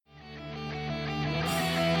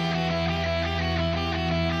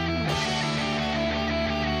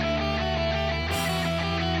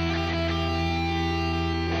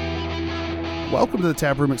Welcome to the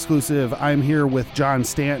Taproom Exclusive. I'm here with John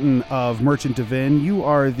Staunton of Merchant of Vin. You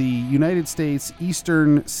are the United States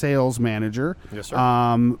Eastern Sales Manager. Yes, sir.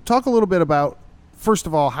 Talk a little bit about, first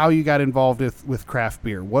of all, how you got involved with craft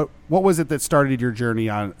beer. What was it that started your journey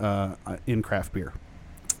on in craft beer?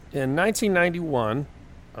 In 1991,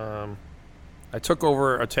 I took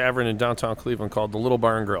over a tavern in downtown Cleveland called the Little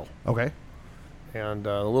Bar and Grill. Okay. And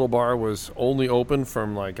the Little Bar was only open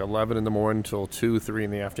from like 11 in the morning until 2, 3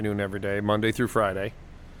 in the afternoon every day, Monday through Friday.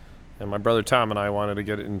 And my brother Tom and I wanted to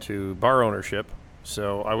get into bar ownership.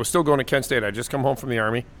 So I was still going to Kent State. I just come home from the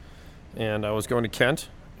Army, and I was going to Kent,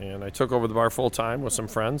 and I took over the bar full-time with some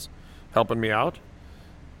friends helping me out.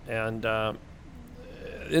 And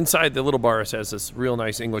inside the Little Bar has this real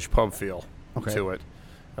nice English pub feel to it.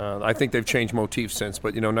 I think they've changed motifs since,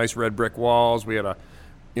 but, nice red brick walls. We had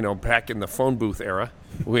back in the phone booth era,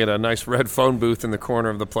 we had a nice red phone booth in the corner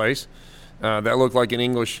of the place that looked like an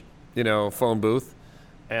English, phone booth.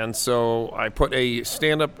 And so I put a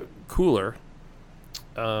stand-up cooler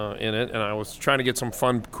in it, and I was trying to get some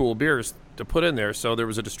fun, cool beers to put in there. So there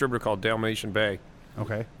was a distributor called Dalmatian Bay.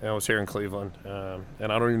 Okay. And I was here in Cleveland. And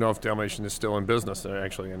I don't even know if Dalmatian is still in business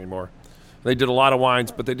actually anymore. They did a lot of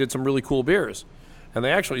wines, but they did some really cool beers. And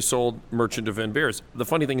they actually sold Merchant of Vin beers. The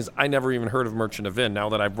funny thing is I never even heard of Merchant of Vin now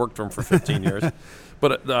that I've worked for them for 15 years.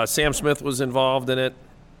 But Sam Smith was involved in it.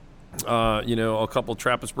 A couple of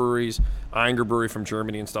Trappist breweries, Einger Brewery from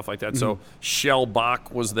Germany and stuff like that. Mm-hmm. So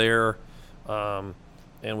Shellbach was there.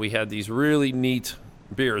 And we had these really neat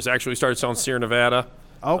beers. Actually, we started selling Sierra Nevada.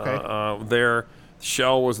 Okay. There.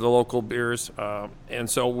 Shell was the local beers. And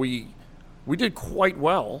so we did quite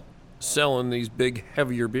well selling these big,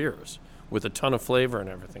 heavier beers with a ton of flavor and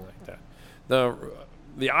everything like that.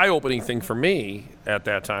 The eye-opening thing for me at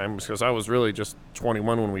that time was because I was really just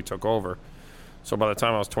 21 when we took over. So by the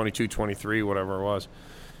time I was 22, 23, whatever it was,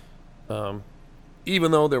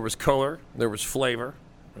 even though there was color, there was flavor,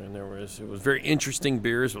 and it was very interesting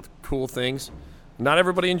beers with cool things, not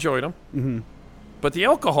everybody enjoyed them. Mm-hmm. But the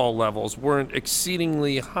alcohol levels weren't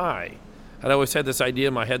exceedingly high. I'd always had this idea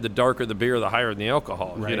in my head, the darker the beer, the higher the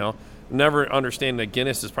alcohol, right. Never understanding that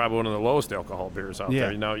Guinness is probably one of the lowest alcohol beers out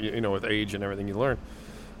there. Now, with age and everything you learn.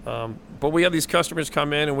 But we had these customers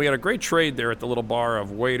come in, and we had a great trade there at the Little Bar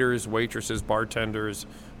of waiters, waitresses, bartenders,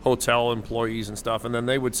 hotel employees and stuff. And then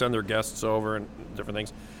they would send their guests over and different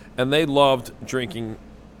things. And they loved drinking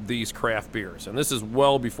these craft beers. And this is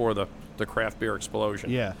well before the craft beer explosion.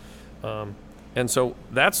 Yeah. And so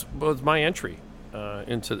that was my entry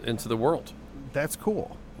into the world. That's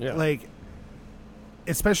cool. Yeah.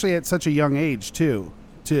 Especially at such a young age too,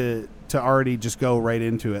 to already just go right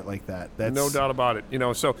into it like that. That's no doubt about it.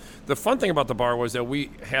 So the fun thing about the bar was that we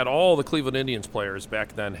had all the Cleveland Indians players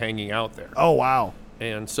back then hanging out there. Oh wow.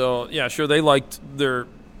 And so sure, they liked their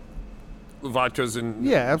vodkas and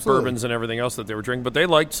bourbons and everything else that they were drinking, but they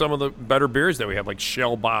liked some of the better beers that we had, like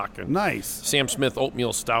Shellbach and nice Sam Smith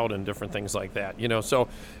Oatmeal Stout and different things like that. So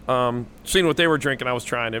seeing what they were drinking, I was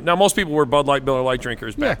trying to. Now most people were Bud Light, Miller Lite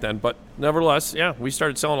drinkers back then, but nevertheless, we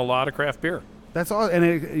started selling a lot of craft beer. That's all, and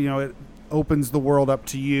it opens the world up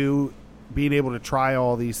to you being able to try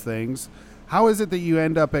all these things. How is it that you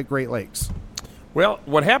end up at Great Lakes? Well,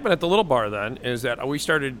 what happened at the Little Bar then is that we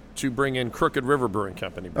started to bring in Crooked River Brewing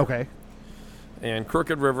Company beer. Okay. And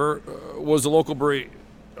Crooked River was a local brewery,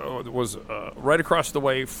 was right across the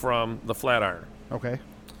way from the Flatiron. Okay.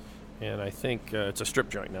 And I think it's a strip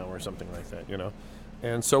joint now or something like that,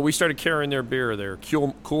 And so we started carrying their beer, their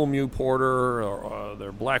Cool Mew Porter, or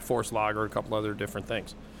their Black Forest Lager, a couple other different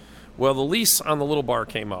things. Well, the lease on the Little Bar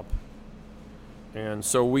came up. And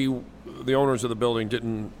so the owners of the building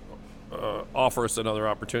didn't offer us another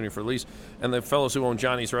opportunity for lease. And the fellows who own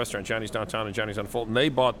Johnny's Restaurant, Johnny's Downtown and Johnny's on Fulton, they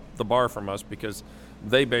bought the bar from us because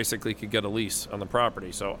they basically could get a lease on the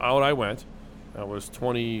property. So out I went. I was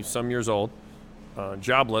 20-some years old,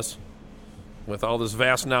 jobless, with all this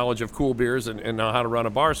vast knowledge of cool beers and how to run a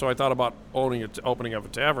bar. So I thought about opening up a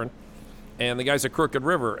tavern. And the guys at Crooked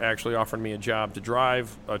River actually offered me a job to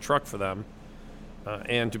drive a truck for them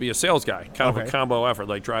and to be a sales guy, kind of a combo effort,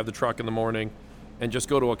 like drive the truck in the morning and just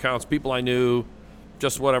go to accounts, people I knew,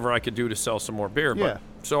 just whatever I could do to sell some more beer. Yeah.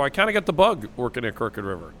 So I kind of got the bug working at Crooked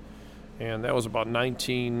River. And that was about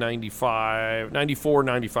 1995, 94,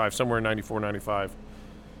 95, somewhere in 94, 95.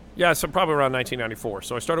 Yeah, so probably around 1994.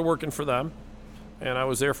 So I started working for them, and I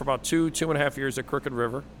was there for about 2.5 years at Crooked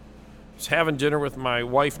River. I was having dinner with my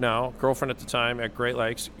wife now, girlfriend at the time, at Great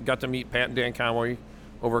Lakes. Got to meet Pat and Dan Conway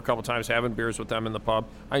over a couple times, having beers with them in the pub.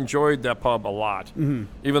 I enjoyed that pub a lot. Mm-hmm.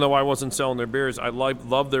 Even though I wasn't selling their beers, I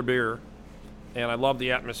loved their beer, and I loved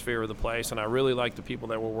the atmosphere of the place, and I really liked the people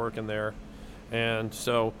that were working there. And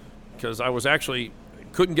so because I was actually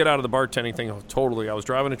couldn't get out of the bartending thing totally. I was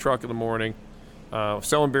driving a truck in the morning,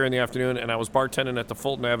 selling beer in the afternoon, and I was bartending at the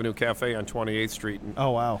Fulton Avenue Cafe on 28th Street. And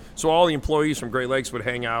Oh, wow. so all the employees from Great Lakes would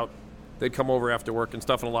hang out. They'd come over after work and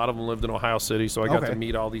stuff, and a lot of them lived in Ohio City, so I got to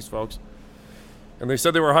meet all these folks. And they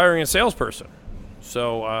said they were hiring a salesperson.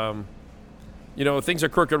 So, things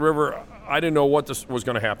at Crooked River, I didn't know what this was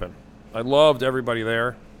going to happen. I loved everybody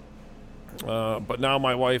there. But now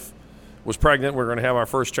my wife was pregnant. We were going to have our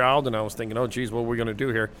first child, and I was thinking, oh, geez, what are we going to do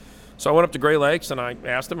here? So I went up to Great Lakes, and I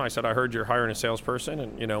asked him. I said, I heard you're hiring a salesperson,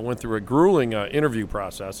 and, went through a grueling interview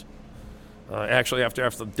process. Actually, after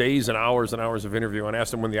days and hours of interview, and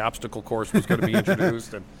asked them when the obstacle course was going to be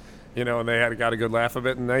introduced, and and they got a good laugh of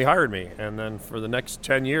it, and they hired me. And then for the next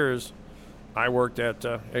 10 years, I worked at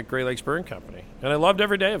Great Lakes Brewing Company, and I loved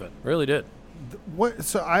every day of it. Really did.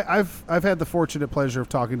 So I've had the fortunate pleasure of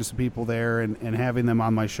talking to some people there and having them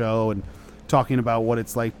on my show and talking about what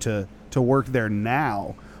it's like to work there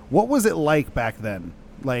now. What was it like back then?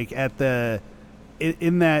 Like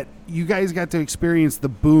in that you guys got to experience the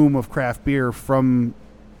boom of craft beer from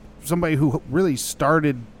somebody who really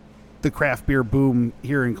started the craft beer boom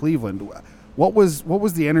here in Cleveland. What was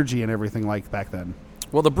the energy and everything like back then?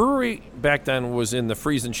 Well, the brewery back then was in the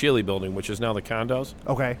Freeze and Chili building, which is now the condos.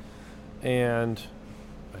 Okay. And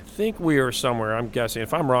I think we were somewhere, I'm guessing,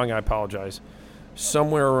 if I'm wrong, I apologize,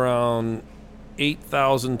 somewhere around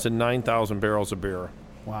 8,000 to 9,000 barrels of beer.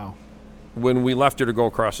 Wow. When we left here to go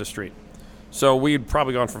across the street. So we'd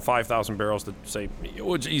probably gone from 5,000 barrels to, say,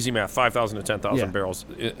 it's easy math, 5,000 to 10,000 barrels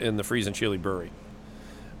in the Freeze and Chili brewery.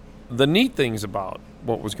 The neat things about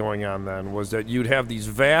what was going on then was that you'd have these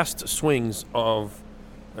vast swings of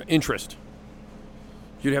interest.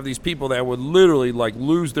 You'd have these people that would literally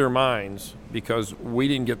lose their minds because we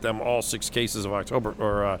didn't get them all 6 cases of October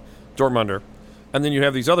or Dortmunder. And then you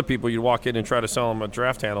have these other people, you'd walk in and try to sell them a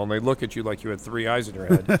draft handle, and they look at you like you had 3 eyes in your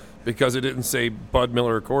head because it didn't say Bud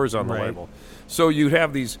Miller or Coors on the label. So you'd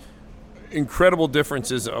have these incredible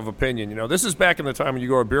differences of opinion. This is back in the time when you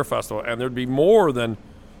go to a beer festival, and there'd be more than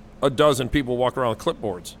a dozen people walk around with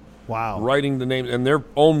clipboards. Wow. Writing the names and their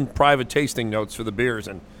own private tasting notes for the beers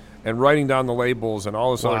and writing down the labels and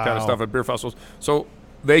all this other kind of stuff at beer festivals. So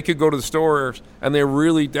they could go to the stores, and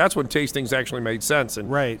that's when tastings actually made sense.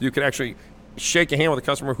 And you could actually shake a hand with a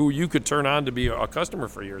customer who you could turn on to be a customer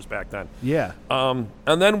for years back then. Yeah.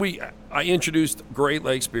 And then I introduced Great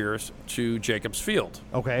Lakes beers to Jacobs Field.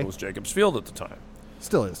 Okay. It was Jacobs Field at the time.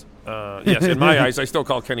 Still is. Yes, in my eyes, I still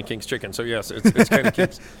call Kenny King's Chicken. So yes, it's Kenny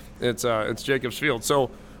King's. It's Jacobs Field.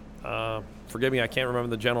 So forgive me, I can't remember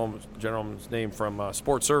the gentleman's name from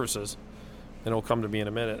Sports Services, and it'll come to me in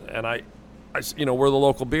a minute. And I we're the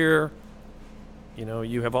local beer.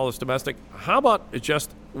 You have all this domestic. How about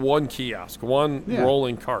just one kiosk, one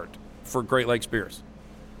rolling cart for Great Lakes beers?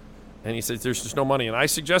 And he says there's just no money. And I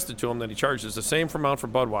suggested to him that he charges the same amount for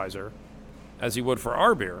Budweiser as he would for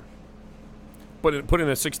our beer, but put in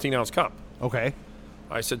a 16-ounce cup. Okay.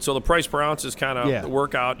 I said, so the price per ounce is kind of the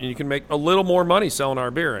workout, and you can make a little more money selling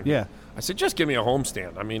our beer. And I said, just give me a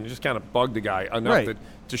homestand. I mean, just kind of bug the guy enough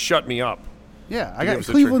to shut me up. Yeah, I got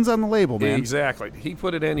Cleveland's on the label, man. Exactly. He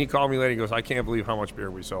put it in. He called me later. He goes, I can't believe how much beer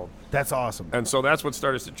we sold. That's awesome. And so that's what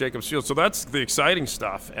started at Jacobs Field. So that's the exciting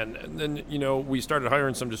stuff. And then, we started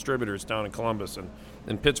hiring some distributors down in Columbus and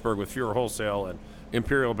in Pittsburgh with Fuhrer Wholesale and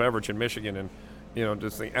Imperial Beverage in Michigan. And,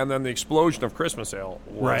 this thing. And then the explosion of Christmas Ale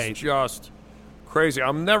was just crazy.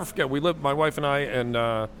 I'll never forget. We lived, my wife and I,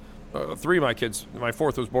 and 3 of my kids. My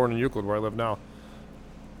 4th was born in Euclid, where I live now.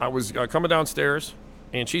 I was coming downstairs,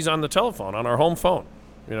 and she's on the telephone, on our home phone.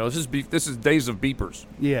 This is days of beepers.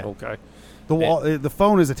 Yeah. Okay. The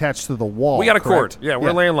phone is attached to the wall. We got a cord. Yeah,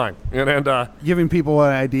 we're landline. And giving people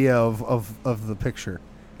an idea of the picture.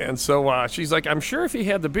 And so she's like, I'm sure if he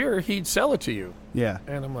had the beer, he'd sell it to you. Yeah.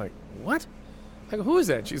 And I'm like, what? I go, who is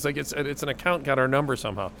that? She's like, it's an account, got our number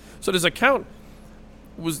somehow. So this account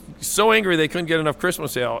was so angry they couldn't get enough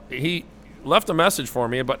Christmas ale. He left a message for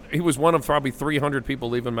me, but he was one of probably 300 people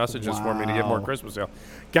leaving messages for me to get more Christmas ale.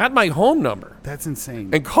 Got my home number. That's insane.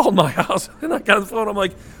 And called my house. And I got on the phone. I'm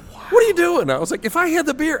like, what are you doing? I was like, if I had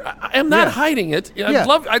the beer, I'm not hiding it. I'd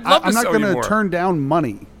love to sell you more. I'm not going to turn down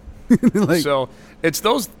money. So it's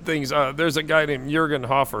those things. There's a guy named Jürgen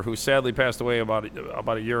Hofer who sadly passed away about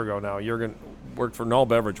a year ago now. Jürgen worked for Null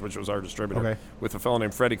Beverage, which was our distributor, with a fellow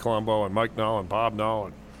named Freddie Colombo and Mike Null and Bob Null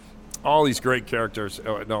and all these great characters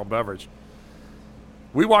at Null Beverage.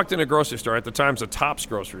 We walked in a grocery store. At the time, it's a Tops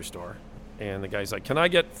grocery store. And the guy's like, can I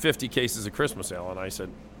get 50 cases of Christmas ale? And I said,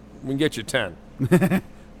 we can get you 10.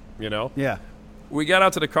 Yeah. We got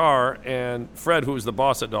out to the car, and Fred, who was the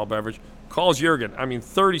boss at Null Beverage, calls Jürgen.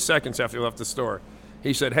 30 seconds after he left the store.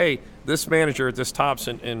 He said, "Hey, this manager at this Tops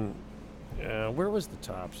in where was the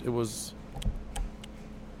Tops? It was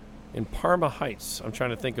in Parma Heights. I'm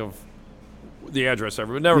trying to think of the address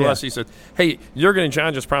ever, but nevertheless, he said, "Hey, Jurgen and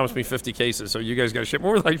John just promised me 50 cases, so you guys got to ship." And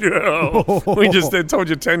we're like, "No, we just told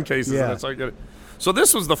you 10 cases." Yeah. And it's like, so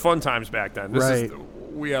this was the fun times back then.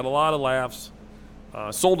 We had a lot of laughs,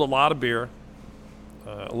 sold a lot of beer,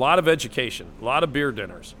 a lot of education, a lot of beer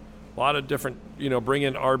dinners, a lot of different,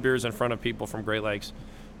 bringing our beers in front of people from Great Lakes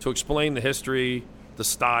to explain the history, the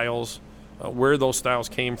styles, where those styles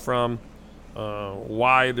came from.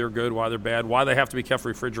 Why they're good, why they're bad, why they have to be kept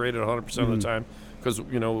refrigerated 100% of the time, because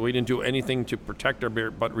we didn't do anything to protect our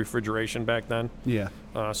beer but refrigeration back then. Yeah.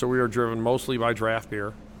 So we were driven mostly by draft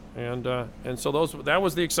beer, and so that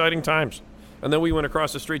was the exciting times. And then we went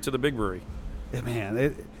across the street to the big brewery. Yeah, man,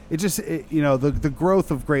 the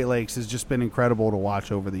growth of Great Lakes has just been incredible to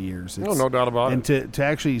watch over the years. No doubt about it. And to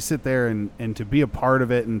actually sit there and to be a part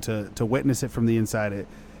of it and to witness it from the inside, it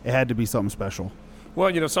had to be something special.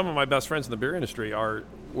 Well, some of my best friends in the beer industry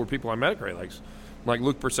were people I met at Great Lakes. Like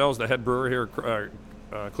Luke Purcell's the head brewer here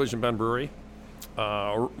at Collision Bend Brewery.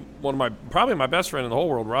 Probably my best friend in the whole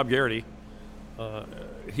world, Rob Garrity.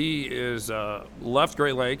 He is left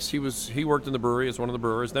Great Lakes. He worked in the brewery as one of the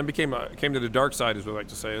brewers. Then came to the dark side, as we like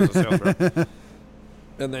to say, as a sales rep.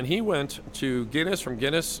 And then he went to Guinness. From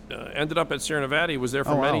Guinness, ended up at Sierra Nevada. He was there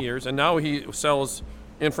for many years, and now he sells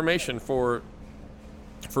information for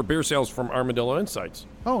beer sales from Armadillo Insights.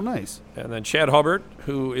 Oh, nice. And then Chad Hubbard,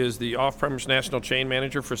 who is the off-premise national chain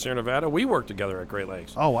manager for Sierra Nevada, we worked together at Great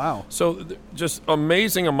Lakes. Oh, wow. So just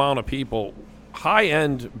amazing amount of people,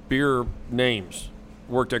 high-end beer names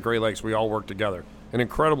worked at Great Lakes. We all worked together. An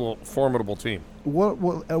incredible, formidable team.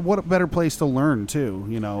 What a better place to learn, too,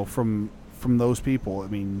 from those people. I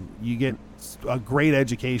mean, you get a great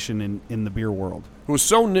education in the beer world. It was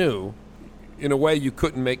so new, in a way you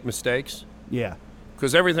couldn't make mistakes. Yeah.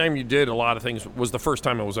 Because every time you did, a lot of things was the first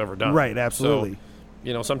time it was ever done. Right, absolutely.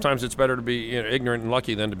 So, sometimes it's better to be ignorant and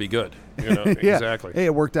lucky than to be good. Yeah. Exactly. Hey,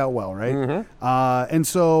 it worked out well, right? Mm-hmm. And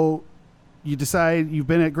so you decide you've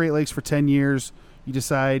been at Great Lakes for 10 years. You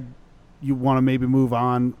decide you want to maybe move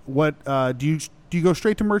on. What do you go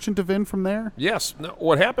straight to Merchant of Vin from there? Yes. No,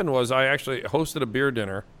 what happened was I actually hosted a beer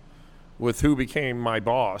dinner with who became my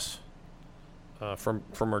boss from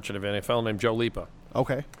Merchant of Vin, a fellow named Joe Lipa.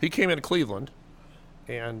 Okay. He came into Cleveland.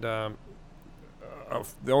 And the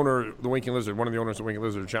owner, the Winking Lizard, one of the owners of Winking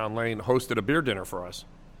Lizard, John Lane, hosted a beer dinner for us.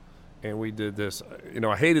 And we did this.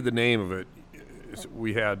 I hated the name of it.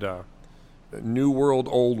 We had New World,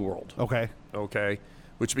 Old World. Okay.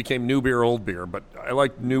 Which became New Beer, Old Beer. But I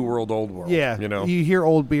like New World, Old World. Yeah. You hear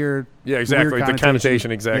old beer. Yeah, exactly. The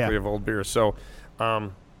connotation of old beer. So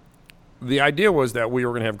the idea was that we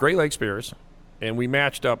were going to have Great Lakes beers, and we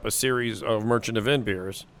matched up a series of Merchant of Vin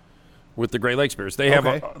beers with the Great Lakes beers. They had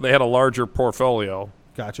a larger portfolio.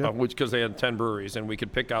 Gotcha. Because they had 10 breweries, and we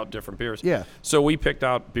could pick out different beers. Yeah. So we picked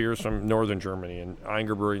out beers from northern Germany and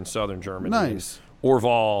Einger Brewery in southern Germany. Nice.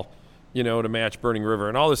 Orval, to match Burning River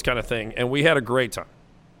and all this kind of thing. And we had a great time.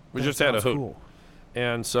 We just had a hoot. Cool.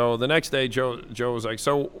 And so the next day, Joe was like,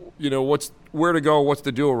 "So, where to go? What's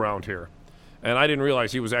to do around here?" And I didn't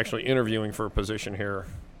realize he was actually interviewing for a position here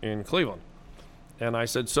in Cleveland. And I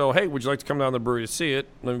said, "So, hey, would you like to come down to the brewery to see it?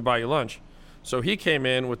 Let me buy you lunch." So he came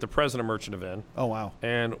in with the president of Merchant of Vin. Oh, wow.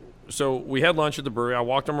 And so we had lunch at the brewery. I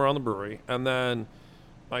walked him around the brewery. And then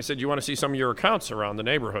I said, "You want to see some of your accounts around the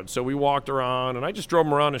neighborhood?" So we walked around, and I just drove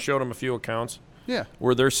him around and showed him a few accounts. Yeah.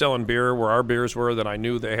 Where they're selling beer, where our beers were, that I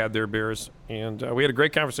knew they had their beers. And we had a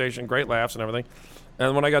great conversation, great laughs and everything.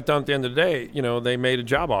 And when I got done at the end of the day, they made a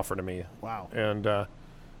job offer to me. Wow. And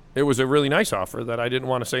it was a really nice offer that I didn't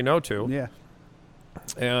want to say no to. Yeah.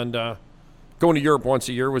 And going to Europe once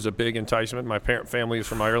a year was a big enticement. My family is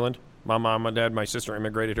from Ireland. My mom, my dad, my sister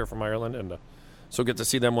immigrated here from Ireland. And so get to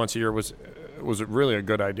see them once a year was really a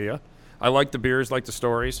good idea. I liked the beers, liked the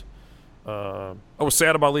stories. I was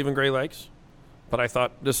sad about leaving Great Lakes. But I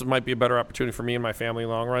thought this might be a better opportunity for me and my family in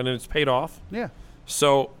the long run, and it's paid off. Yeah.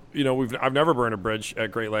 So, I've never burned a bridge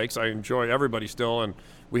at Great Lakes. I enjoy everybody still, and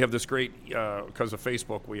we have this great, because of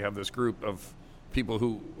Facebook, we have this group of people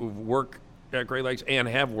who work at Great Lakes and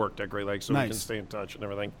have worked at Great Lakes, so we can stay in touch and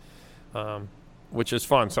everything, which is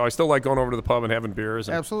fun. So I still like going over to the pub and having beers.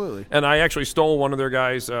 Absolutely. And I actually stole one of their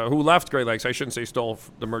guys who left Great Lakes. I shouldn't say stole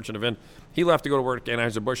the Merchant of Vin. He left to go to work at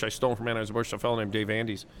Anheuser-Busch. I stole from Anheuser-Busch a fellow named Dave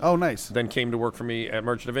Andes. Oh, nice. Then came to work for me at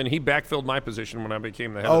Merchant of Vin. He backfilled my position when I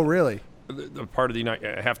became the head of really? the part of the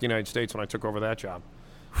half the United States when I took over that job.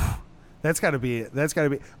 That's got to be it. That's got to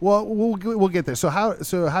be. Well, we'll get there. So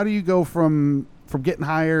how do you go from getting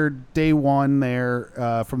hired day one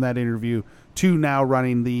there from that interview to now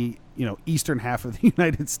running the eastern half of the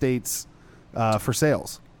United States for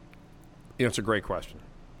sales? It's a great question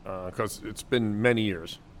because it's been many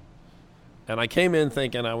years, and I came in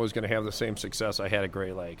thinking I was going to have the same success I had at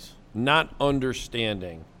Great Lakes, not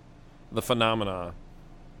understanding the phenomena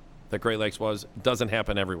that Great Lakes doesn't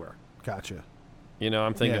happen everywhere. Gotcha.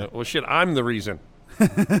 I'm thinking, well, shit, I'm the reason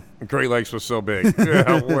Great Lakes was so big.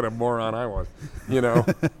 Yeah, what a moron I was.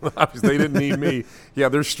 Obviously they didn't need me. Yeah,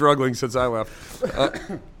 they're struggling since I left.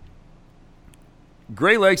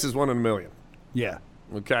 Great Lakes is 1 in a million. Yeah.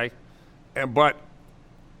 Okay? But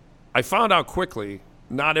I found out quickly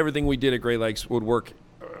not everything we did at Great Lakes would work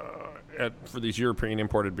for these European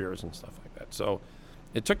imported beers and stuff like that. So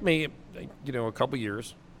it took me, a couple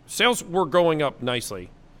years. Sales were going up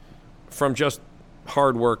nicely from just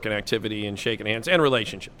hard work and activity and shaking hands and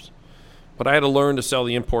relationships. But I had to learn to sell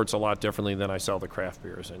the imports a lot differently than I sell the craft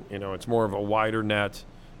beers. And, it's more of a wider net,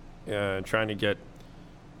 trying to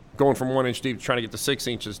going from 1 inch deep, trying to get to 6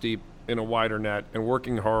 inches deep in a wider net and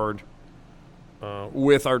working hard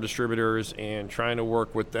with our distributors and trying to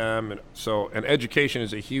work with them. And education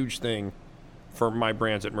is a huge thing for my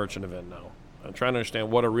brands at Merchant Event now. I'm trying to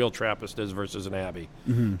understand what a real Trappist is versus an Abbey.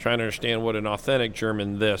 Mm-hmm. Trying to understand what an authentic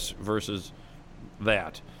German this versus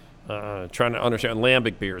that. Trying to understand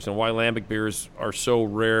lambic beers and why lambic beers are so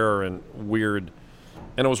rare and weird.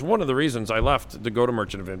 And it was one of the reasons I left to go to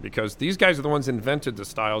Merchant Event, because these guys are the ones who invented the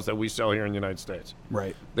styles that we sell here in the United States.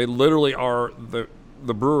 Right. They literally are the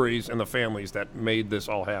breweries and the families that made this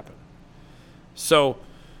all happen. So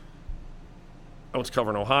I was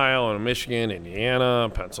covering Ohio and Michigan,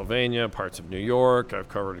 Indiana, Pennsylvania, parts of New York. I've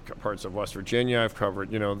covered parts of West Virginia. I've covered,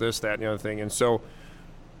 this, that, and the other thing. And so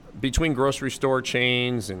between grocery store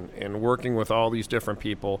chains and working with all these different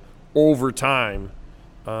people, over time,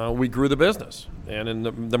 we grew the business. And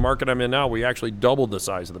in the market I'm in now, we actually doubled the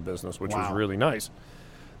size of the business, which was really nice.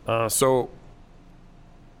 So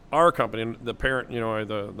our company, the parent,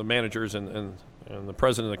 the managers and the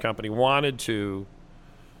president of the company wanted to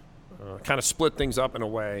kind of split things up in a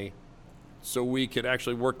way so we could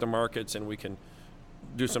actually work the markets and we can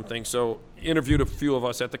do some things. So interviewed a few of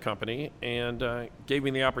us at the company and gave me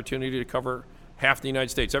the opportunity to cover half the United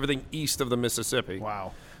States, everything east of the Mississippi.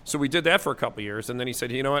 Wow. So we did that for a couple of years, and then he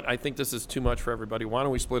said, you know what, I think this is too much for everybody. Why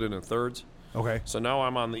don't we split it in thirds? Okay. So now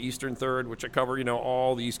I'm on the eastern third, which I cover,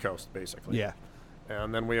 all the East Coast, basically. Yeah.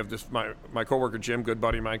 And then we have this, my coworker Jim, good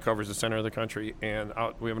buddy of mine, covers the center of the country, and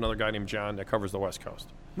we have another guy named John that covers the West Coast.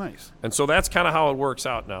 Nice. And so that's kind of how it works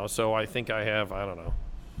out now. So I think I have, I don't know.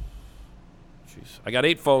 I got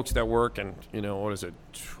 8 folks that work in,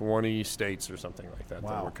 20 states or something like that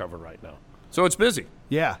that we're covered right now. So it's busy.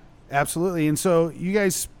 Yeah, absolutely. And so you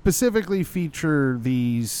guys specifically feature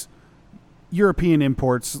these European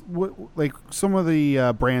imports, like some of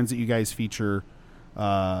the brands that you guys feature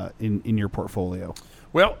in your portfolio.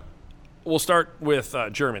 Well, we'll start with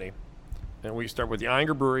Germany. And we start with the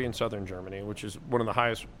Einger Brewery in southern Germany, which is one of the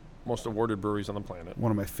highest, most awarded breweries on the planet. One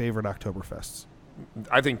of my favorite Oktoberfests.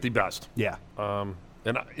 I think the best. Yeah.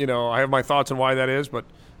 And, I have my thoughts on why that is, but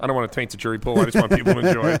I don't want to taint the jury pool. I just want people to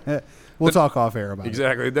enjoy it. We'll talk off air about it.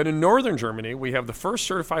 Exactly. Then in northern Germany, we have the first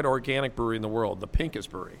certified organic brewery in the world, the Pincus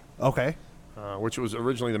Brewery. Okay. Which was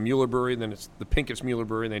originally the Mueller Brewery, then it's the Pincus Mueller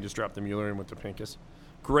Brewery, and they just dropped the Mueller and went to Pincus.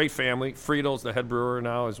 Great family. Friedel's the head brewer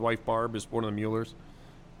now. His wife, Barb, is one of the Muellers.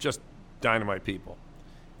 Just dynamite people.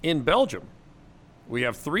 In Belgium, we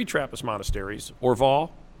have 3 Trappist monasteries,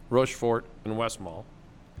 Orval, Rochefort, and Westmalle.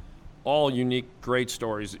 All unique, great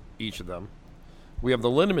stories, each of them. We have the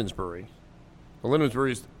Lindemans Brewery. The Lindemans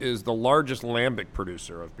Brewery is the largest lambic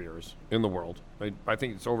producer of beers in the world. I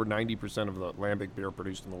think it's over 90% of the lambic beer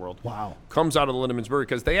produced in the world. Wow. Comes out of the Lindemans Brewery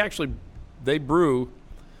because they brew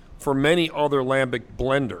for many other lambic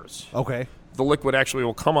blenders. Okay. The liquid actually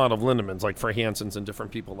will come out of Lindemans, like for Hanson's and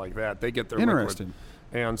different people like that. They get their Interesting. liquid.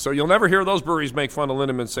 And so you'll never hear those breweries make fun of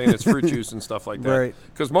Lindemans saying it's fruit juice and stuff like that. Right.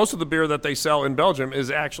 Because most of the beer that they sell in Belgium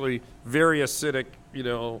is actually very acidic,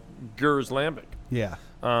 Gers lambic. Yeah.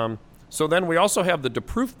 So then we also have the De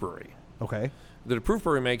Proof Brewery. Okay. The De Proof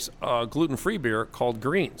Brewery makes a gluten-free beer called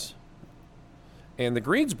Greens. And the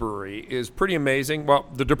Greens Brewery is pretty amazing. Well,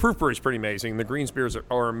 the De Proof Brewery is pretty amazing. The Greens beers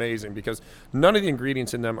are amazing because none of the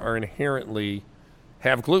ingredients in them are inherently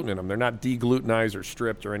have gluten in them. They're not deglutenized or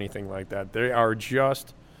stripped or anything like that. They are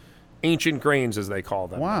just ancient grains, as they call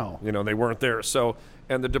them. Wow. They weren't there. So,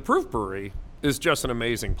 and the De Proof Brewery is just an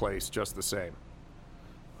amazing place, just the same.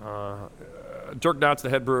 Dirk Dott's the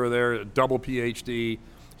head brewer there, double PhD.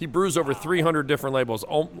 He brews over 300 different labels.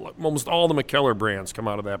 Almost all the McKellar brands come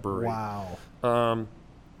out of that brewery. Wow.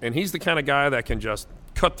 And he's the kind of guy that can just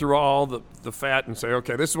cut through all the fat and say,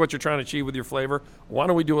 okay, this is what you're trying to achieve with your flavor. Why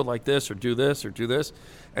don't we do it like this or do this or do this?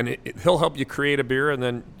 And he'll help you create a beer, and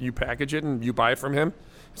then you package it and you buy it from him.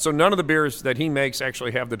 So none of the beers that he makes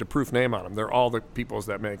actually have the De Proof name on them. They're all the people's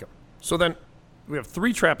that make them. So then we have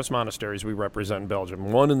 3 Trappist monasteries we represent in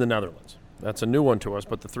Belgium, 1 in the Netherlands. That's a new one to us,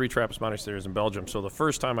 but the 3 Trappist monasteries in Belgium. So the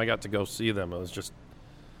first time I got to go see them, it was just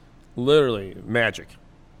literally magic.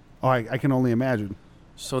 Oh, I can only imagine.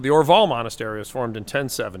 So the Orval Monastery was formed in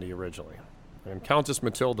 1070 originally. And Countess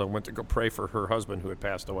Matilda went to go pray for her husband who had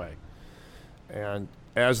passed away. And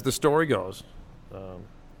as the story goes,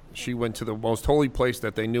 she went to the most holy place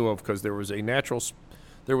that they knew of because there was a naturally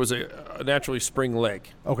spring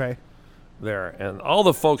lake. Okay. There. And all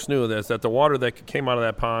the folks knew this, that the water that came out of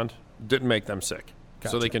that pond didn't make them sick.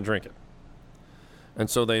 Gotcha. So they can drink it. And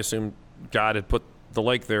so they assumed God had put the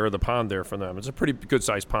lake there, or the pond there for them. It's a pretty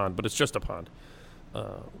good-sized pond, but it's just a pond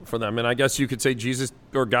for them. And I guess you could say Jesus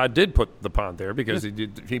or God did put the pond there because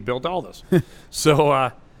he built all this.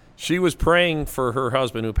 So she was praying for her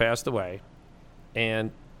husband who passed away.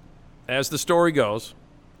 And as the story goes,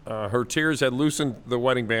 her tears had loosened the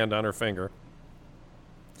wedding band on her finger,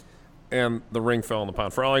 and the ring fell in the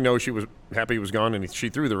pond. For all I know, she was happy he was gone, and she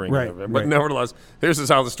threw the ring. Right, But right. nevertheless, this is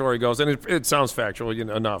how the story goes, and it sounds factual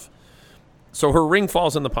enough. So her ring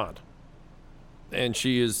falls in the pond, and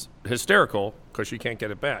she is hysterical because she can't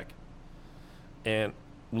get it back. And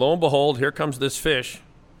lo and behold, here comes this fish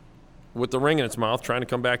with the ring in its mouth, trying to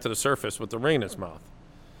come back to the surface with the ring in its mouth.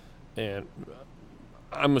 And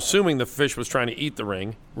I'm assuming the fish was trying to eat the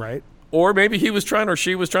ring. Right. Or maybe she was trying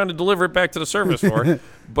to deliver it back to the surface for her.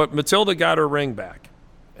 But Matilda got her ring back.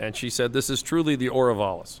 And she said, this is truly the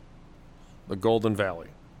Oravalis, the Golden Valley.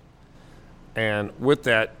 And with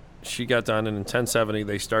that, she got done. And in 1070,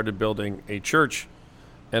 they started building a church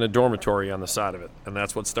and a dormitory on the side of it. And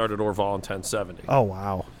that's what started Orval in 1070. Oh,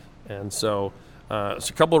 wow. And so it's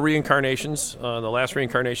a couple of reincarnations. The last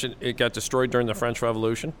reincarnation, it got destroyed during the French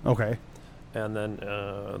Revolution. Okay. And then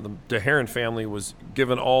the De Heron family was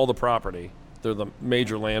given all the property. They're the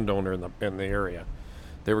major landowner in the area.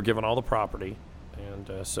 They were given all the property.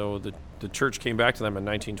 And so the church came back to them in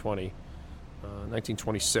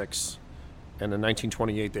 1926. And in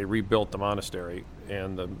 1928, they rebuilt the monastery.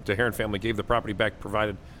 And the De Heron family gave the property back,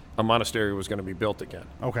 provided a monastery was going to be built again.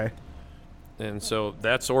 Okay. And so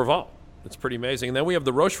that's Orval. It's pretty amazing. And then we have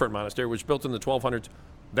the Rochefort Monastery, which was built in the 1200s.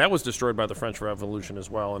 That was destroyed by the French Revolution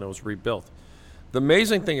as well, and it was rebuilt. The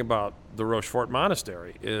amazing thing about the Rochefort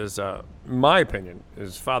Monastery is, in my opinion,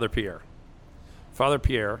 is Father Pierre. Father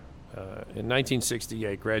Pierre, in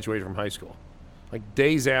 1968, graduated from high school. Like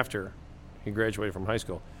days after he graduated from high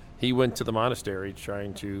school, he went to the monastery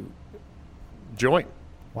trying to join.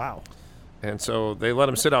 Wow. And so they let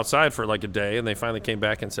him sit outside for like a day, and they finally came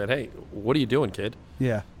back and said, hey, what are you doing, kid?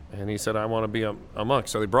 Yeah. And he said, I want to be a monk.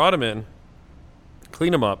 So they brought him in,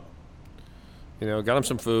 cleaned him up, got him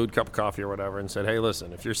some food, cup of coffee or whatever, and said, hey,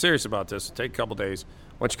 listen, if you're serious about this, take a couple days.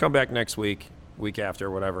 Why don't you come back next week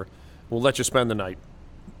after, whatever. We'll let you spend the night,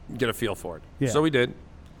 get a feel for it. Yeah. So we did.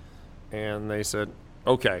 And they said,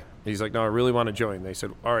 okay. He's like, no, I really want to join. They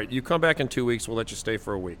said, all right, you come back in 2 weeks. We'll let you stay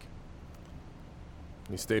for a week.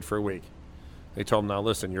 He stayed for a week. They told him, now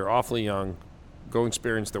listen, you're awfully young. Go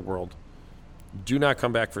experience the world. Do not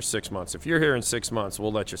come back for 6 months. If you're here in 6 months,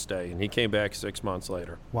 we'll let you stay. And he came back 6 months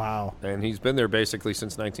later. Wow. And he's been there basically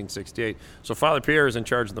since 1968. So Father Pierre is in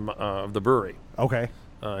charge of the brewery. Okay.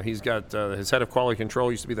 He's got his head of quality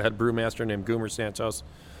control used to be the head brewmaster named Goomer Santos.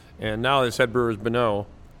 And now his head brewer is Benoit.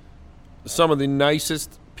 Some of the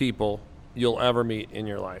nicest people you'll ever meet in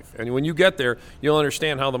your life. And when you get there, you'll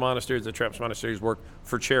understand how the Trappist monasteries work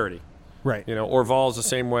for charity. Right. Orval is the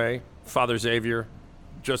same way. Father Xavier,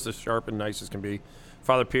 just as sharp and nice as can be.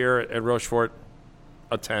 Father Pierre at Rochefort,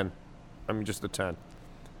 a 10. I mean, just a 10.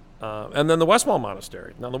 And then the Westmall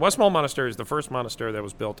Monastery. Now, the Westmall Monastery is the first monastery that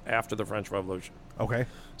was built after the French Revolution. Okay.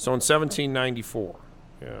 So in 1794,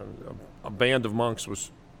 a band of monks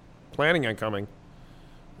was planning on coming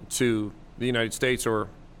to the United States, or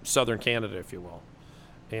southern Canada, if you will.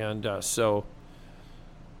 And so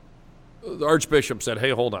the Archbishop said,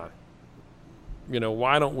 hey, hold on.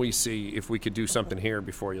 Why don't we see if we could do something here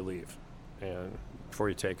before you leave and before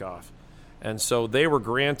you take off? And so they were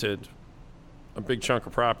granted a big chunk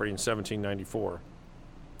of property in 1794,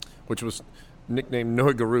 which was nicknamed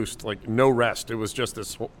Noigaroost, like no rest. It was just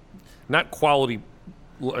this not quality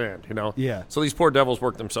land, Yeah. So these poor devils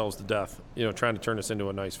worked themselves to death, trying to turn this into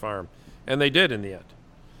a nice farm. And they did in the end.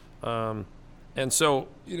 And so,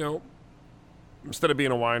 instead of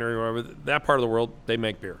being a winery or whatever, that part of the world, they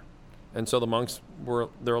make beer. And so the monks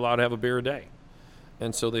they're allowed to have a beer a day.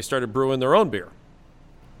 And so they started brewing their own beer.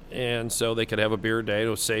 And so they could have a beer a day. It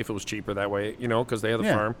was safe. It was cheaper that way, because they had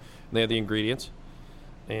the farm and they had the ingredients.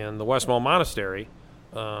 And the Westmall Monastery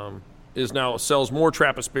sells more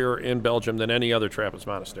Trappist beer in Belgium than any other Trappist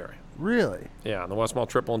monastery. Really? Yeah, the Westmall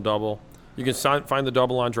Triple and Double. You can find the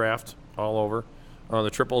double on draft all over. The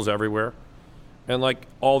triple's everywhere. And like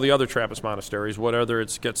all the other Trappist monasteries, whether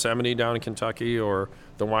it's Gethsemane down in Kentucky or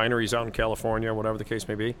the wineries out in California, whatever the case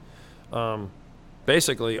may be,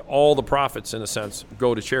 basically all the profits, in a sense,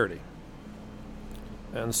 go to charity.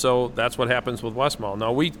 And so that's what happens with Westmall.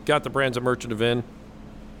 Now, we got the brands at Merchant of Vin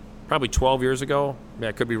probably 12 years ago. Yeah,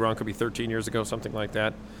 I could be wrong. Could be 13 years ago, something like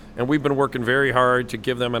that. And we've been working very hard to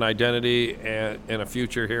give them an identity and a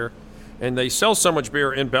future here. And they sell so much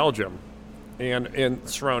beer in Belgium and in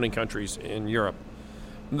surrounding countries in Europe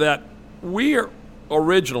that we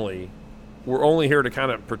originally were only here to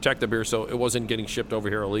kind of protect the beer so it wasn't getting shipped over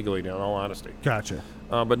here illegally, in all honesty. Gotcha.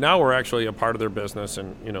 But now we're actually a part of their business,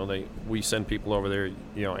 and we send people over there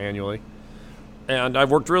annually. And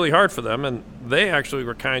I've worked really hard for them, and they actually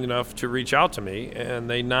were kind enough to reach out to me, and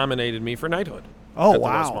they nominated me for knighthood at the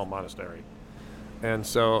Westmall Monastery. And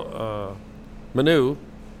so Manu,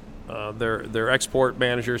 their export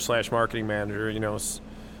manager / marketing manager,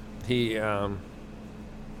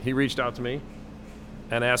 he reached out to me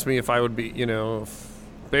and asked me if I would be,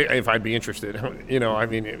 if I'd be interested.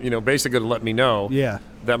 Basically to let me know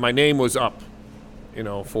that my name was up,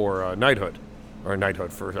 for knighthood, or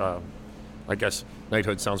knighthood for, I guess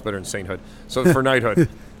knighthood sounds better than sainthood. So for knighthood.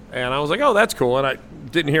 And I was like, oh, that's cool. And I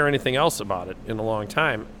didn't hear anything else about it in a long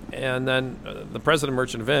time. And then the president of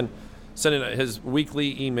Merchant of Vin sent in his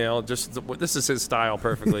weekly email. This is his style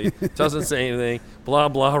perfectly. Doesn't say anything. Blah,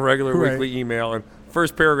 blah, regular weekly email. And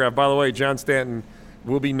first paragraph, by the way, John Staunton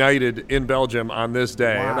will be knighted in Belgium on this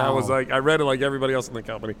day. Wow. And I was like, I read it like everybody else in the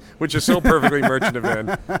company, which is so perfectly Merchant of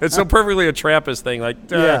Vin. It's so perfectly a Trappist thing. Like,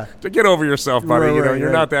 get over yourself, buddy.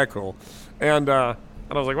 You're not that cool. And I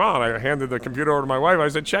was like, wow. And I handed the computer over to my wife. I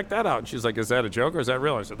said, check that out. And she's like, is that a joke or is that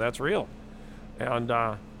real? I said, that's real. And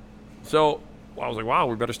so I was like, wow,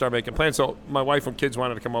 we better start making plans. So my wife and kids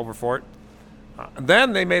wanted to come over for it.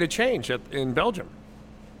 Then they made a change in Belgium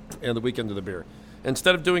in the weekend of the beer.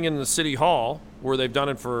 Instead of doing it in the city hall, where they've done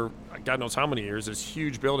it for God knows how many years, this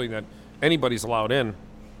huge building that anybody's allowed in,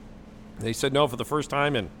 they said, no, for the first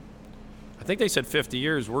time in, I think they said 50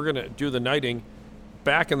 years, we're going to do the knighting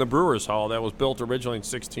back in the Brewers Hall that was built originally in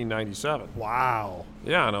 1697. Wow.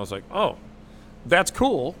 Yeah, and I was like, oh, that's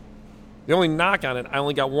cool. The only knock on it, I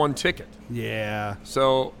only got one ticket. Yeah.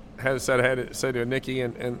 So I had to say to Nikki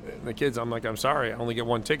and the kids, I'm like, I'm sorry, I only get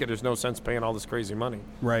one ticket. There's no sense paying all this crazy money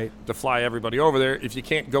to fly everybody over there if you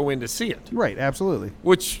can't go in to see it. Right, absolutely.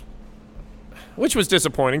 Which was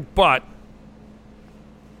disappointing, but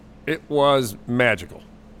it was magical.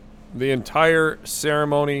 The entire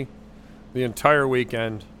ceremony, the entire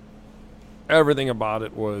weekend, everything about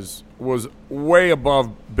it was way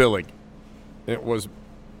above billing. It was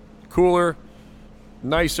cooler,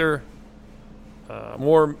 nicer,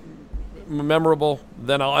 more memorable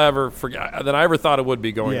than I ever thought it would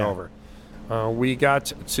be going over. We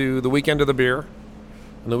got to the weekend of the beer,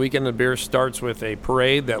 and the weekend of the beer starts with a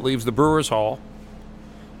parade that leaves the Brewers Hall,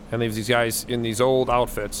 and there's these guys in these old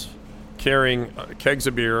outfits carrying kegs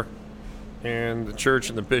of beer, and the church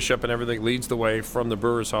and the bishop and everything leads the way from the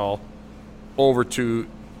Brewers Hall over to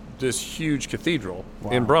this huge cathedral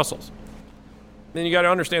in Brussels. Then you got to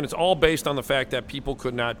understand it's all based on the fact that people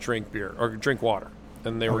could not drink beer or drink water,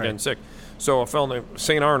 and they were getting sick. So a fellow named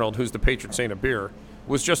St. Arnold, who's the patron saint of beer,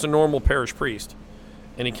 was just a normal parish priest,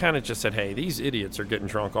 and he kind of just said, hey, these idiots are getting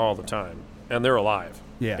drunk all the time, and they're alive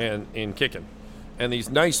and kicking. And these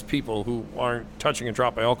nice people who aren't touching a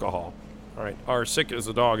drop of alcohol, all right, are sick as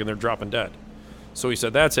a dog, and they're dropping dead. So he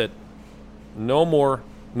said, that's it. No more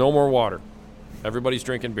water. Everybody's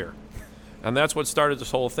drinking beer. And that's what started this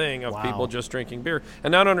whole thing of people just drinking beer.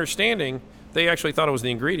 And not understanding, they actually thought it was the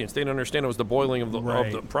ingredients. They didn't understand it was the boiling of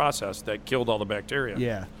the process that killed all the bacteria.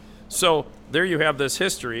 Yeah. So there you have this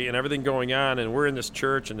history and everything going on, and we're in this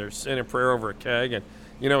church, and they're saying a prayer over a keg. And,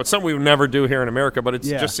 it's something we would never do here in America, but it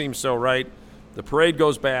just seems so right. The parade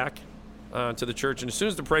goes back to the church, and as soon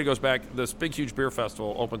as the parade goes back, this big, huge beer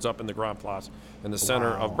festival opens up in the Grand Place in the center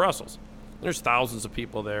of Brussels. There's thousands of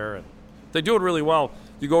people there, and they do it really well.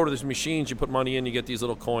 You go to these machines, you put money in, you get these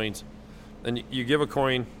little coins, and you give a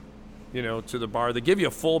coin, to the bar. They give you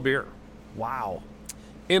a full beer. Wow.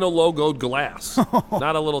 in a logoed glass,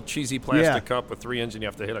 not a little cheesy plastic Yeah. cup with 3 ends and you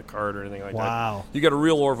have to hit a card or anything like Wow. that. You got a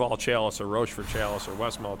real Orval chalice or Rochefort chalice or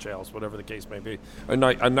Westmalle chalice, whatever the case may be. A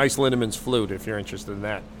nice Lindemann's flute if you're interested in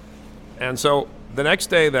that. And so the next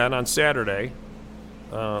day then, on Saturday,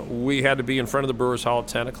 we had to be in front of the Brewers Hall at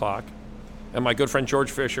 10 o'clock. And my good friend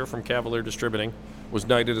George Fisher from Cavalier Distributing was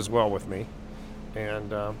knighted as well with me.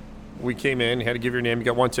 And we came in, you had to give your name, you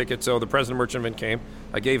got 1 ticket. So the president of Merchant Event came.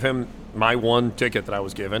 I gave him my 1 ticket that I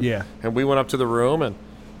was given. Yeah. And we went up to the room,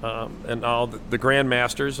 and all the Grand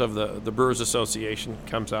Masters of the Brewers Association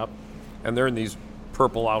comes up. And they're in these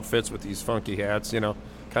purple outfits with these funky hats, kind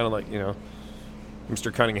of like,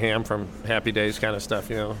 Mr. Cunningham from Happy Days kind of stuff,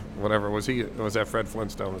 whatever. Was that Fred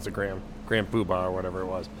Flintstone? Was the Grand Poobah or whatever it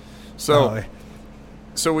was.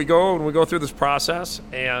 So we go through this process,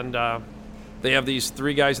 and they have these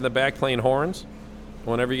 3 guys in the back playing horns.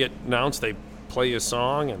 Whenever you get announced, they play a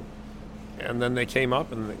song, and then they came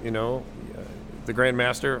up, and the Grand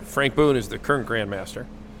Master, Frank Boone, is the current Grand Master.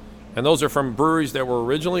 And those are from breweries that were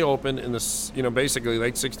originally opened in the basically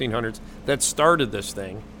late 1600s that started this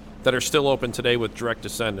thing, that are still open today with direct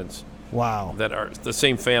descendants. Wow. That are the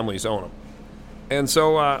same families own them. And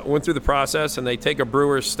so went through the process, and they take a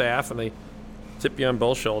brewer's staff and they tip you on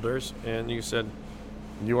both shoulders, and you said,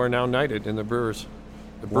 you are now knighted in the brewer's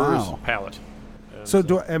palate. And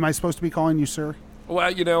So am I supposed to be calling you sir?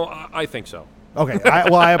 well, I think so. Okay.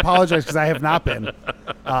 I apologize because I have not been.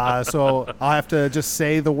 So I'll have to just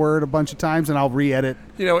say the word a bunch of times, and I'll re-edit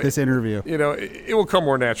this interview. It will come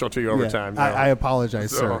more natural to you over time. I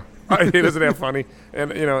apologize, sir. Isn't that funny?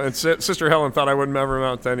 And and Sister Helen thought I wouldn't ever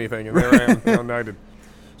amount to anything, and there I am, knighted.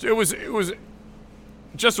 So it was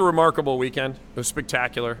just a remarkable weekend. It was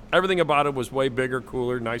spectacular. Everything about it was way bigger,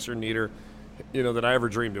 cooler, nicer, neater, than I ever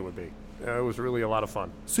dreamed it would be. It was really a lot of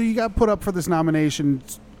fun. So you got put up for this nomination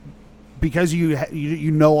because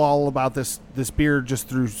you know all about this beer just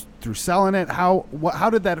through selling it. How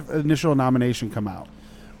did that initial nomination come out?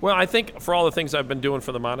 Well, I think for all the things I've been doing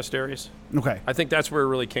for the monasteries, Okay. I think that's where it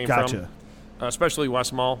really came Gotcha. from, especially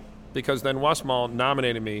Westmalle, because then Westmalle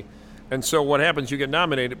nominated me. And so what happens, you get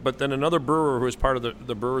nominated, but then another brewer who is part of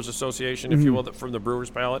the Brewers Association, if you will, from the Brewers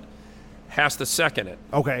palate, has to second it.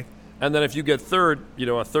 Okay. And then if you get third,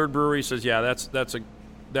 a third brewery says, yeah,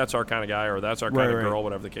 that's our kind of guy, or that's our kind of girl,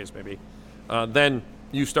 whatever the case may be. Then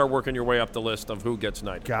you start working your way up the list of who gets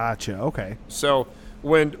knighted. Gotcha. Okay. So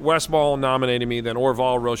when Westmalle nominated me, then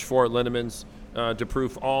Orval, Rochefort, Lindemann's,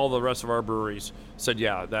 DeProof, all the rest of our breweries said,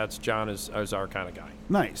 yeah, that's John is our kind of guy.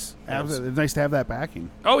 Nice. It's nice to have that backing.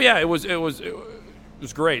 Oh yeah, it was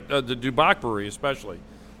great. The Dubach brewery especially,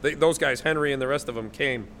 those guys, Henry and the rest of them,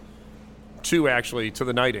 came to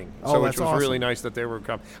the knighting. So which was awesome. really nice that they were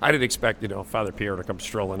coming. I didn't expect Father Pierre to come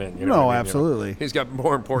strolling in. No, absolutely. He's got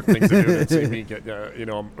more important things to do than see me get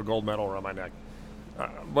a gold medal around my neck.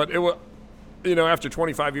 But it was after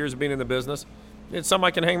 25 years of being in the business, it's something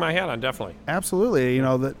I can hang my hat on, definitely. Absolutely.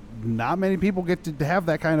 That not many people get to have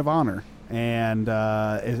that kind of honor. And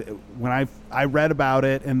when I read about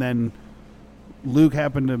it, and then Luke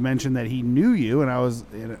happened to mention that he knew you, and I was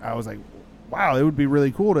like, wow, it would be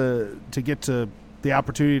really cool to get to the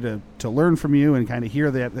opportunity to learn from you and kind of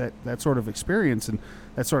hear that sort of experience. And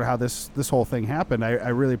that's sort of how this whole thing happened. I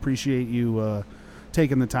really appreciate you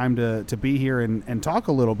taking the time to be here and talk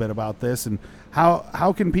a little bit about this, and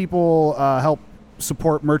how can people help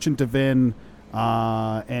support Merchant Divin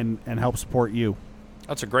and help support you?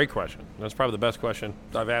 That's a great question. That's probably the best question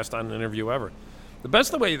I've asked on an interview ever. The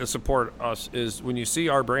best way to support us is when you see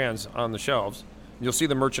our brands on the shelves. You'll see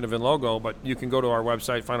the Merchant Divin logo, but you can go to our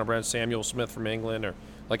website, find our brand, Samuel Smith from England, or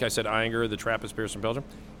like I said, Eyinger, the Trappist beers from Belgium.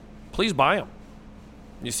 Please buy them.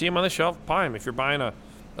 You see them on the shelf, buy them. If you're buying a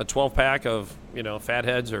 12-pack of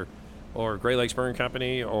Fatheads or Grey Lakes Brewing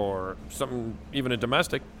Company or something, even a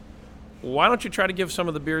domestic, why don't you try to give some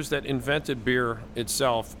of the beers that invented beer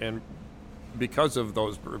itself, and because of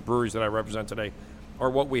those breweries that I represent today, or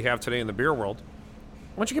what we have today in the beer world,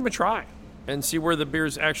 why don't you give them a try and see where the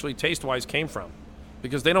beers actually taste-wise came from?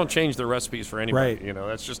 Because they don't change their recipes for anybody. Right.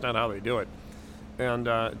 That's just not how they do it. And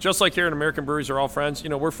just like here in American Breweries are all friends,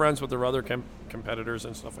 we're friends with their other competitors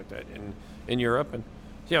and stuff like that in Europe. And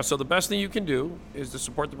yeah, so the best thing you can do is to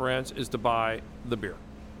support the brands, is to buy the beer.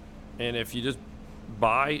 And if you just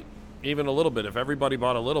buy even a little bit, if everybody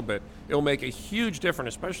bought a little bit, it'll make a huge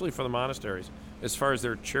difference, especially for the monasteries, as far as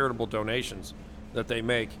their charitable donations that they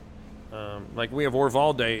make. Like we have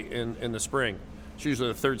Orval Day in the spring. It's usually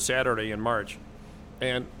the third Saturday in March.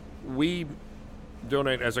 And we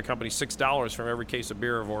donate as a company $6 from every case of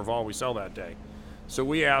beer of Orval we sell that day. So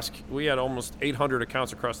we had almost 800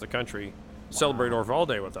 accounts across the country celebrate Orval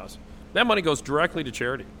Day with us. That money goes directly to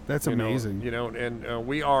charity. That's amazing. And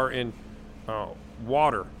we are in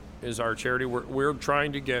water is our charity. We're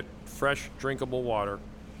trying to get fresh, drinkable water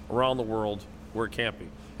around the world where it can't be.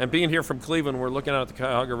 And being here from Cleveland, we're looking out at the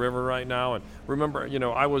Cuyahoga River right now. And remember,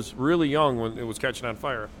 I was really young when it was catching on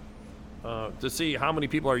fire. To see how many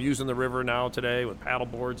people are using the river now today with paddle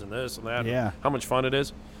boards and this and that, and how much fun it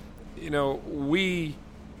is. We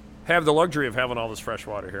have the luxury of having all this fresh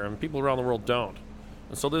water here, and people around the world don't.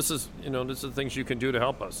 And so this is the things you can do to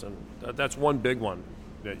help us, and that's one big one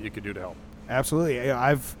that you could do to help. Absolutely.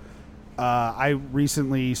 I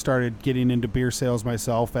recently started getting into beer sales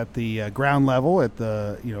myself at the ground level at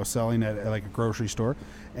the selling at like a grocery store,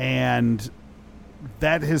 and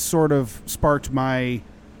that has sort of sparked my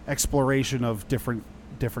exploration of different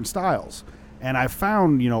styles. And I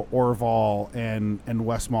found Orval and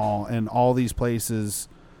West Mall and all these places.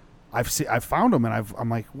 I've found them, and I'm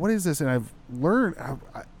like, what is this? And I've learned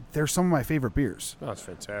they're some of my favorite beers. Oh, that's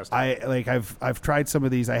fantastic. I've tried some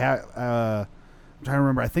of these. I have I'm trying to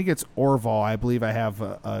remember. I think it's Orval. I believe I have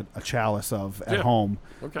a chalice of at home.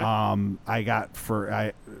 Okay. I got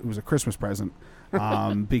it was a Christmas present.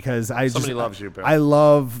 Because somebody loves you, Bill. I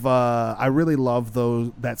really love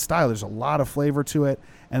that style. There's a lot of flavor to it.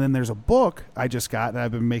 And then there's a book I just got that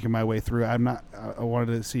I've been making my way through. I wanted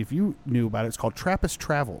to see if you knew about it. It's called Trappist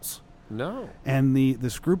Travels. No. And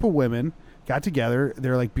this group of women got together.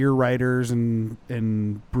 They're like beer writers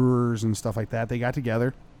and brewers and stuff like that. They got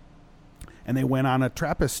together and they went on a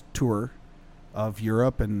Trappist tour of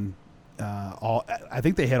Europe and I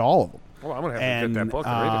think they hit all of them. Oh, I'm gonna have to get that book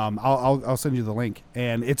and read it. I'll send you the link,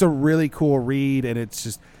 and it's a really cool read, and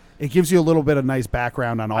it gives you a little bit of nice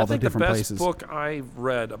background on all the different places. The best book I've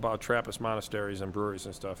read about Trappist monasteries and breweries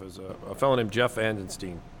and stuff is a fellow named Jeff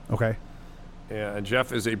Vandenstein. Okay. And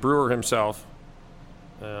Jeff is a brewer himself,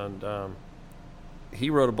 and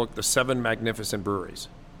he wrote a book, The 7 Magnificent Breweries.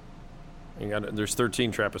 There's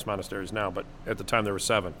 13 Trappist monasteries now, but at the time there were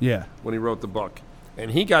 7. Yeah. When he wrote the book.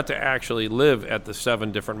 And he got to actually live at the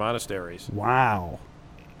 7 different monasteries. Wow.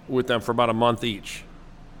 With them for about a month each.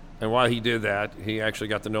 And while he did that, he actually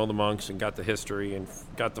got to know the monks and got the history and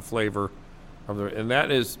got the flavor of and that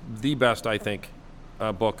is the best, I think,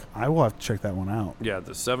 book. I will have to check that one out. Yeah,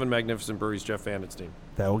 The 7 Magnificent Breweries, Jeff Vandenstein.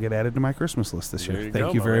 That will get added to my Christmas list this year.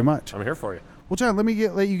 Thank you man. very much. I'm here for you. Well, John, let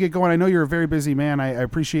you get going. I know you're a very busy man. I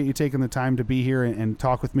appreciate you taking the time to be here and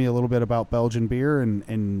talk with me a little bit about Belgian beer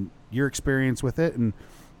and your experience with it. And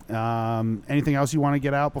anything else you want to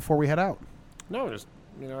get out before we head out? No, just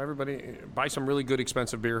everybody buy some really good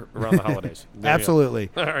expensive beer around the holidays. Absolutely.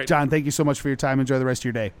 All right. John, thank you so much for your time. Enjoy the rest of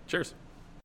your day. Cheers.